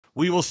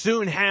We will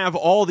soon have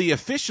all the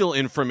official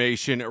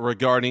information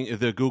regarding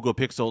the Google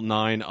Pixel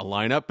 9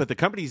 lineup, but the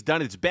company's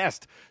done its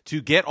best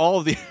to get all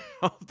of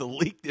the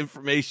leaked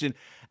information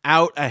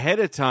out ahead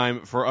of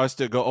time for us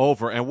to go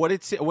over. And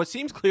what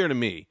seems clear to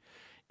me,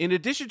 in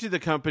addition to the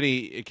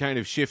company kind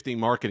of shifting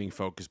marketing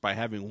focus by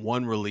having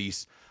one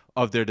release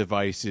of their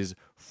devices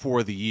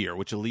for the year,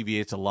 which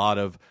alleviates a lot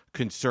of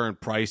concern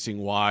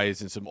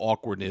pricing-wise and some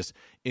awkwardness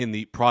in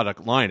the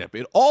product lineup.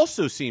 It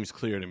also seems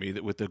clear to me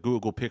that with the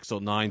Google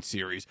Pixel 9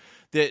 series,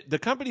 that the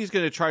company is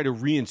going to try to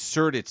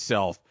reinsert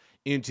itself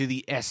into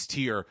the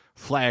S-tier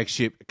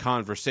flagship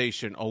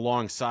conversation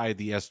alongside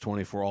the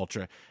S24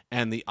 Ultra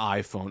and the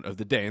iPhone of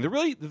the day. And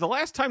the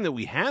last time that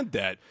we had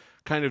that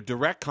kind of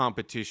direct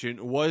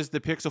competition was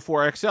the Pixel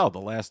 4 XL, the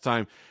last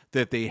time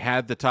that they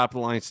had the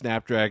top-of-the-line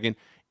Snapdragon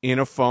in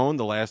a phone,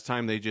 the last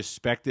time they just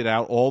spec'd it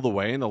out all the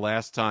way, and the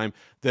last time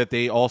that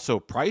they also,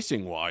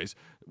 pricing-wise,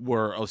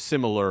 were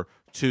similar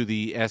to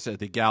the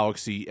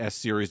Galaxy S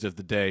series of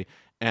the day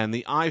and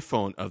the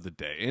iPhone of the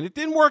day. And it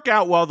didn't work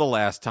out well the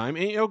last time.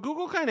 And,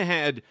 Google kind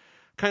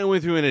of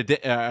went through an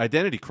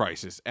identity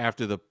crisis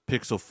after the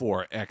Pixel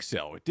 4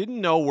 XL. It didn't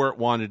know where it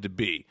wanted to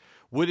be.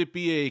 Would it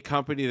be a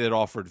company that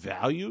offered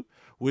value?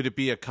 Would it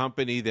be a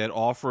company that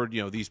offered,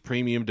 these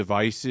premium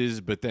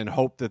devices, but then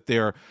hoped that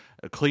their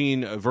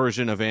clean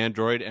version of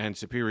Android and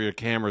superior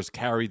cameras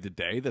carried the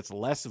day? That's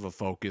less of a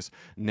focus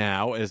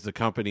now, as the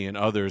company and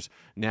others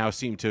now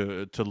seem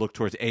to look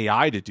towards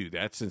AI to do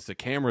that, since the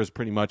cameras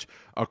pretty much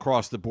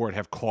across the board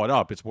have caught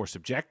up. It's more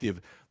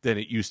subjective than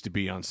it used to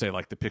be on, say,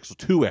 like the Pixel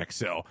 2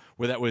 XL,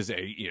 where that was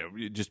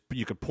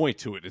you could point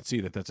to it and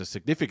see that that's a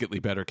significantly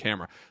better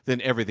camera than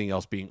everything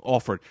else being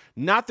offered.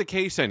 Not the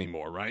case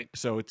anymore, right?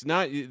 So it's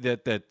not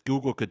that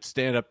Google could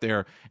stand up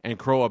there and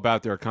crow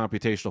about their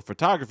computational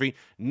photography.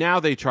 Now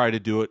they try to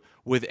do it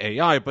with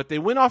AI, but they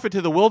went off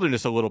into the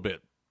wilderness a little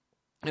bit.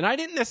 And I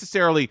didn't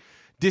necessarily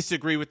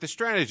disagree with the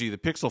strategy. The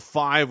Pixel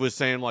 5 was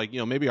saying,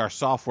 maybe our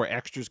software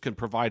extras can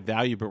provide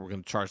value, but we're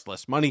going to charge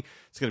less money.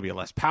 It's going to be a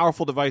less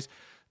powerful device.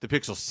 The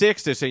Pixel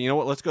 6, they're saying,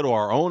 let's go to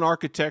our own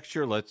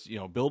architecture. Let's,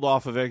 build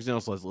off of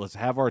Exynos. Let's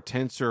have our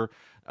tensor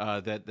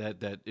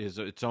that is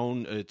its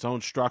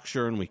own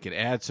structure, and we can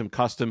add some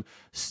custom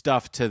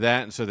stuff to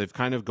that. And so they've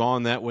kind of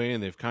gone that way,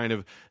 and they've kind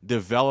of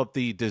developed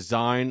the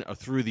design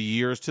through the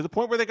years to the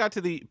point where they got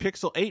to the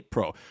Pixel 8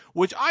 Pro,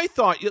 which I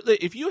thought,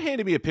 if you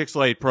handed me a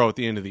Pixel 8 Pro at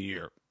the end of the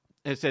year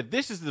and said,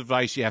 this is the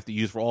device you have to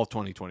use for all of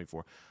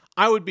 2024,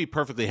 I would be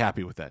perfectly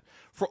happy with that.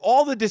 For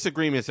all the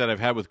disagreements that I've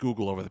had with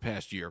Google over the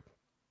past year,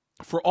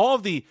 for all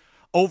of the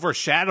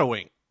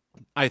overshadowing,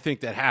 I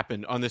think, that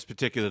happened on this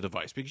particular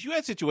device, because you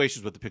had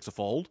situations with the Pixel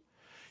Fold.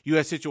 You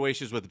had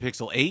situations with the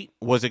Pixel 8.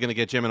 Was it going to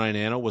get Gemini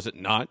Nano? Was it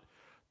not?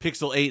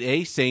 Pixel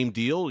 8a, same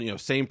deal,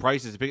 same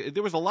price as the Pixel.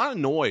 There was a lot of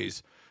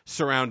noise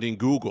surrounding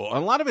Google,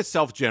 and a lot of it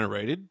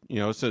self-generated,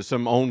 so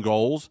some own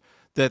goals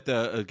that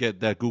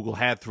that Google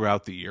had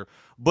throughout the year.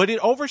 But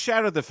it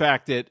overshadowed the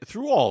fact that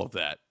through all of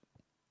that,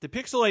 the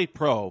Pixel 8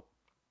 Pro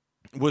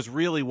was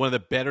really one of the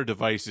better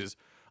devices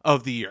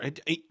of the year.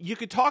 You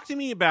could talk to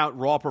me about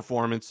raw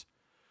performance.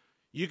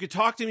 You could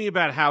talk to me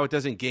about how it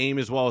doesn't game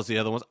as well as the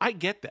other ones. I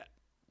get that.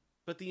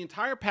 But the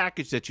entire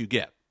package that you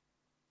get,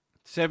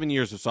 7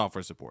 years of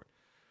software support,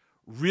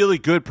 really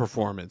good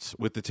performance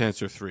with the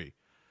Tensor 3.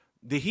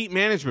 The heat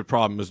management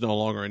problem is no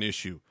longer an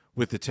issue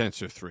with the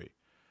Tensor 3.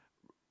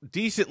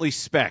 Decently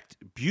spec'd,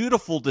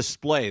 beautiful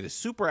display. The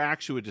Super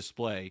Actuate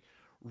display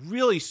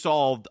really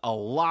solved a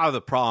lot of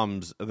the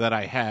problems that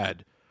I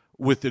had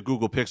with the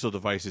Google Pixel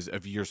devices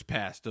of years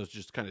past. Those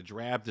just kind of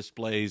drab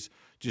displays,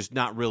 just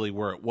not really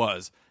where it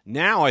was.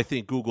 Now I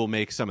think Google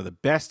makes some of the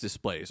best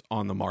displays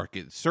on the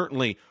market,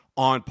 certainly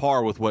on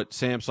par with what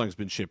Samsung's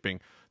been shipping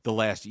the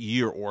last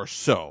year or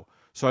so.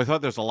 So I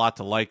thought there's a lot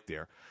to like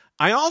there.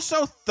 I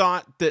also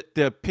thought that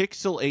the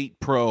Pixel 8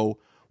 Pro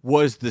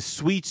was the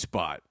sweet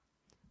spot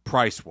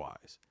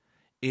price-wise.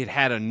 It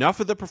had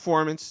enough of the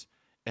performance,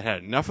 it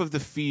had enough of the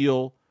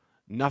feel,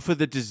 enough of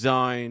the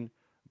design,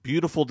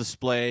 beautiful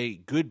display,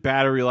 good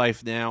battery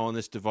life now on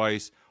this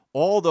device,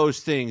 all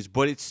those things,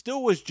 but it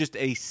still was just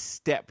a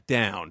step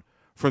down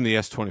from the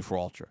S24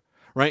 Ultra,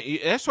 right?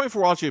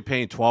 S24 Ultra, you're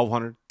paying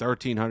 $1,200,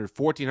 $1,300,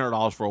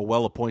 $1,400 for a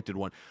well-appointed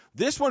one.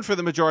 This one, for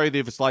the majority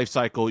of its life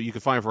cycle, you can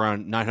find for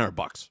around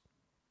 $900.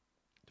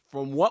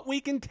 From what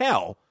we can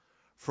tell,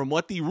 from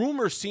what the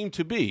rumors seem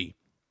to be,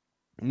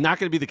 not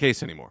going to be the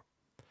case anymore.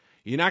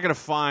 You're not going to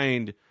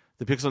find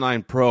the Pixel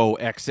 9 Pro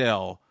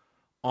XL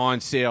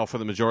on sale for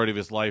the majority of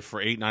his life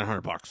for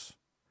 $900.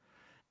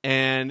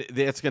 And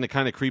that's going to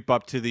kind of creep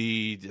up to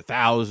the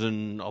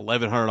 $1,000,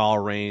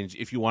 $1,100 range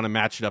if you want to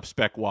match it up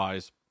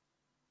spec-wise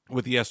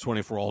with the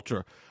S24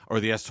 Ultra or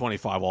the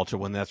S25 Ultra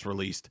when that's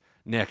released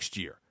next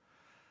year.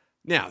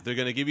 Now, they're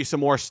going to give you some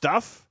more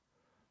stuff.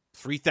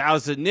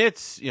 3,000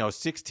 nits,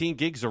 16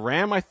 gigs of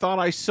RAM I thought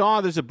I saw.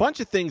 There's a bunch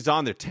of things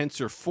on there.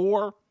 Tensor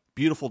 4,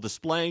 beautiful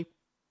display.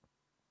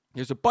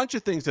 There's a bunch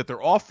of things that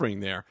they're offering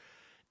there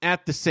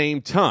at the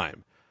same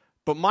time.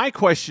 But my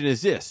question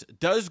is this: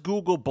 does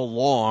Google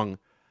belong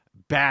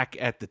back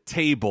at the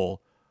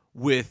table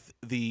with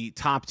the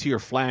top tier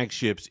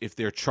flagships if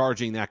they're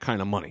charging that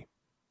kind of money.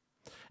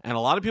 And a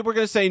lot of people are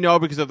going to say no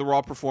because of the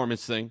raw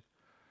performance thing.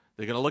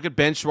 They're going to look at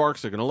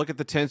benchmarks. They're going to look at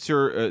the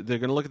Tensor. They're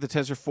going to look at the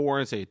Tensor 4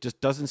 and say it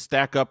just doesn't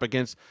stack up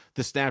against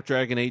the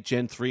Snapdragon 8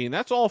 Gen 3, and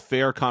that's all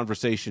fair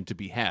conversation to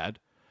be had.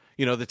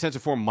 You know, the Tensor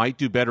 4 might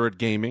do better at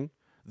gaming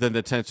than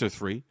the Tensor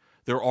 3.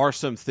 There are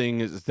some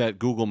things that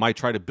Google might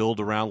try to build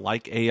around,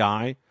 like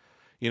AI.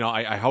 You know,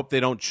 I hope they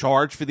don't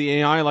charge for the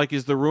AI, like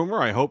is the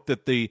rumor. I hope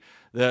that the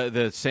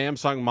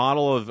Samsung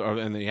model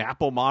and the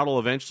Apple model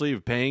eventually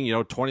of paying, you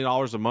know,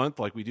 $20 a month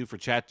like we do for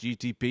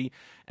ChatGPT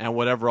and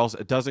whatever else,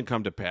 it doesn't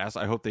come to pass.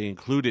 I hope they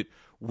include it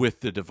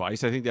with the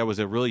device. I think that was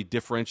a really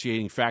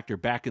differentiating factor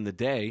back in the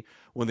day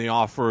when they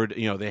offered,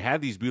 you know, they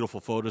had these beautiful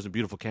photos and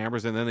beautiful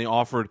cameras, and then they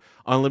offered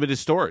unlimited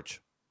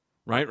storage.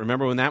 Right?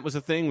 Remember when that was a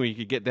thing where you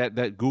could get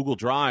that Google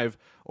Drive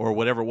or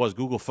whatever it was,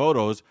 Google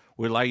Photos,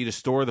 would allow you to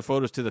store the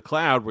photos to the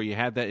cloud, where you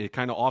had that, it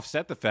kind of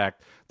offset the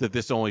fact that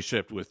this only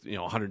shipped with, you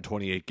know,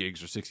 128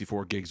 gigs or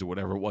 64 gigs or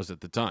whatever it was at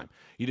the time.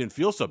 You didn't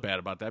feel so bad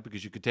about that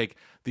because you could take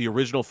the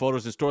original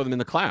photos and store them in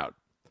the cloud.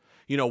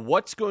 You know,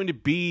 what's going to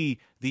be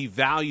the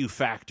value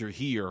factor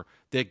here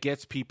that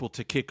gets people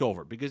to kick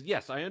over? Because,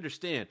 yes, I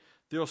understand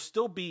there'll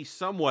still be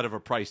somewhat of a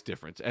price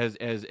difference as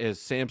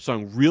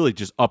Samsung really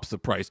just ups the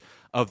price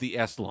of the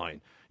S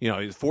line. You know,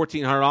 it's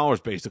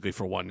 $1,400 basically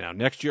for one now.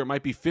 Next year it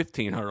might be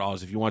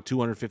 $1,500 if you want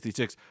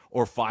 256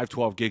 or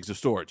 512 gigs of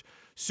storage.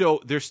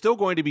 So there's still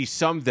going to be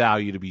some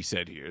value to be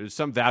said here. There's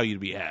some value to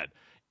be had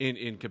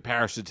in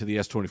comparison to the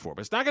S24,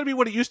 but it's not going to be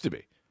what it used to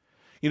be.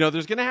 You know,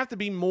 there's going to have to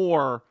be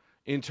more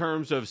in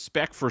terms of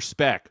spec for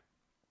spec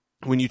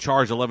when you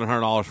charge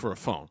 $1,100 for a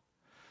phone.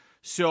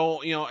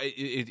 So, you know,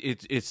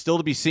 it's still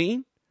to be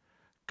seen.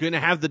 Going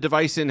to have the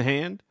device in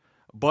hand,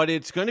 but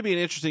it's going to be an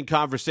interesting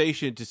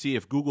conversation to see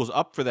if Google's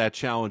up for that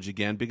challenge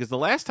again, because the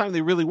last time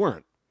they really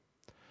weren't.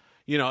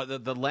 You know,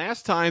 the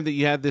last time that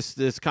you had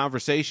this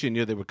conversation,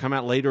 you know, they would come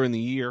out later in the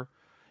year.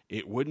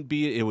 It would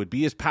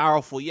be as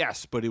powerful,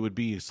 yes, but it would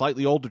be a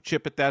slightly older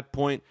chip at that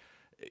point.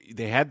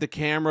 They had the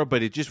camera,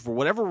 but it just, for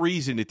whatever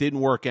reason, it didn't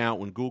work out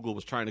when Google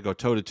was trying to go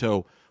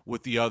toe-to-toe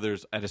with the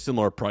others at a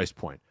similar price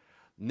point.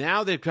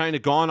 Now they've kind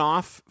of gone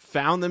off,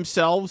 found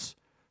themselves,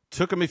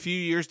 took them a few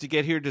years to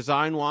get here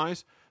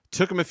design-wise,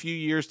 took them a few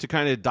years to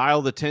kind of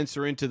dial the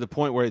Tensor into the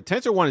point where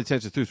Tensor 1 and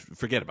Tensor 2,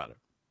 forget about it.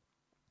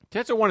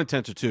 Tensor 1 and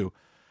Tensor 2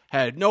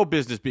 had no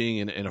business being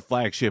in a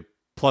flagship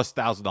plus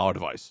 $1,000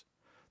 device.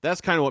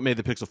 That's kind of what made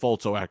the Pixel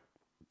Fold so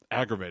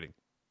aggravating,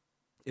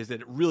 is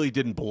that it really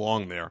didn't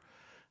belong there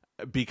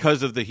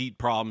because of the heat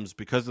problems,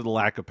 because of the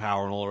lack of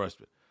power and all the rest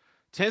of it.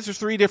 Tensor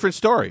 3, different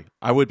story.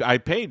 I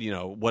paid, you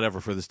know, whatever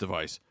for this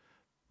device.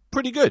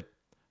 Pretty good.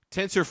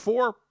 Tensor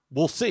 4,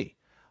 we'll see.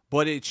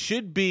 But it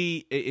should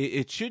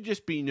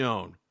just be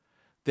known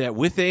that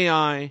with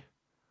AI,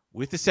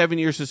 with the 7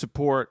 years of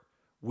support,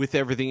 with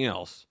everything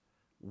else,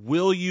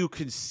 will you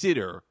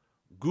consider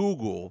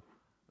Google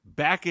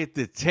back at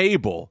the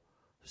table,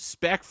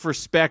 spec for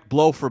spec,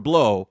 blow for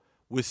blow,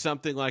 with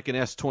something like an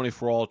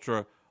S24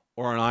 Ultra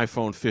or an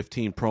iPhone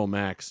 15 Pro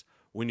Max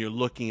when you're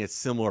looking at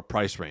similar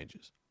price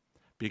ranges?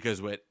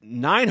 Because with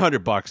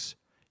 $900,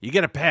 you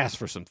get a pass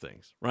for some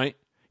things, right?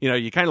 You know,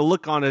 you kind of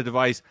look on a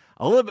device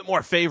a little bit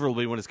more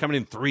favorably when it's coming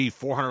in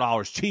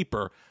 $300-$400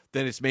 cheaper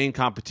than its main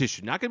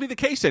competition. Not going to be the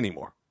case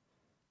anymore.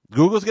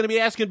 Google's going to be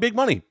asking big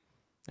money.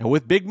 And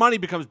with big money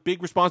becomes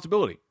big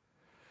responsibility.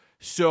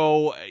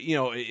 So, you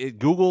know,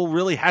 Google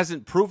really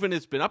hasn't proven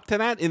it's been up to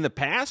that in the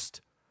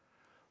past.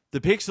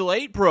 The Pixel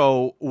 8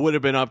 Pro would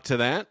have been up to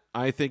that.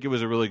 I think it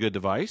was a really good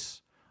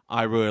device.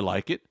 I really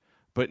like it.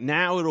 But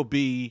now it'll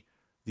be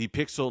the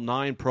Pixel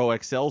 9 Pro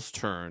XL's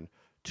turn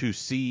to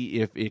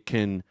see if it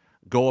can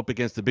go up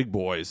against the big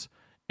boys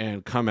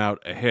and come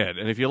out ahead.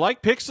 And if you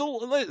like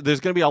Pixel, there's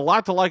going to be a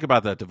lot to like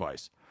about that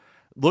device.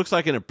 Looks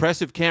like an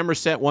impressive camera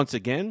set once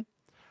again.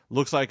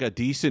 Looks like a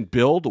decent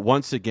build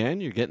once again.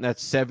 You're getting that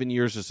 7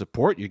 years of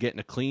support. You're getting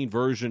a clean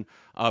version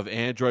of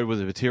Android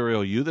with a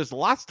Material U. There's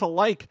lots to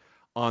like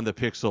on the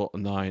Pixel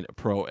 9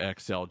 Pro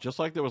XL, just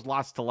like there was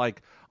lots to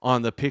like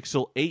on the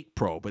Pixel 8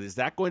 Pro. But is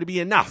that going to be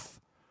enough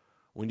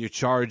when you're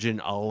charging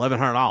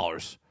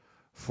 $1,100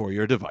 for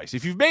your device?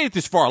 If you've made it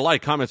this far,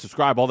 like, comment,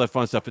 subscribe, all that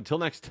fun stuff. Until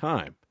next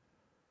time,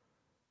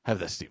 have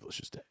that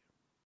Steve-licious day.